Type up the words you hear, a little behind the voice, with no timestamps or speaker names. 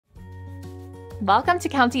Welcome to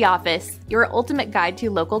County Office, your ultimate guide to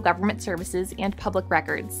local government services and public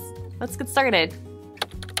records. Let's get started.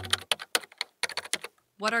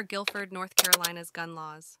 What are Guilford, North Carolina's gun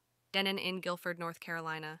laws? Denon in Guilford, North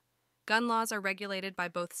Carolina. Gun laws are regulated by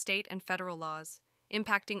both state and federal laws,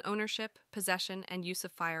 impacting ownership, possession, and use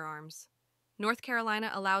of firearms. North Carolina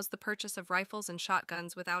allows the purchase of rifles and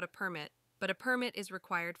shotguns without a permit, but a permit is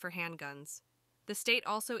required for handguns. The state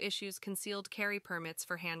also issues concealed carry permits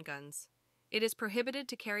for handguns. It is prohibited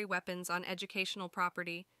to carry weapons on educational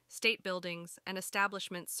property, state buildings, and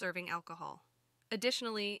establishments serving alcohol.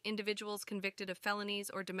 Additionally, individuals convicted of felonies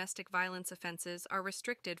or domestic violence offenses are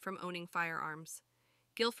restricted from owning firearms.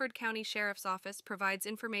 Guilford County Sheriff's Office provides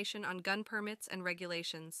information on gun permits and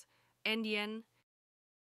regulations. NYN.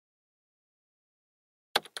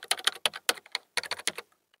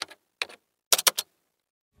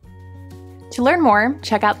 To learn more,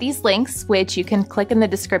 check out these links, which you can click in the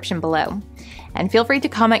description below. And feel free to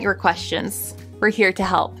comment your questions. We're here to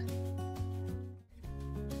help.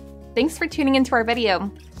 Thanks for tuning into our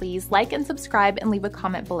video. Please like and subscribe and leave a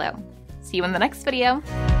comment below. See you in the next video.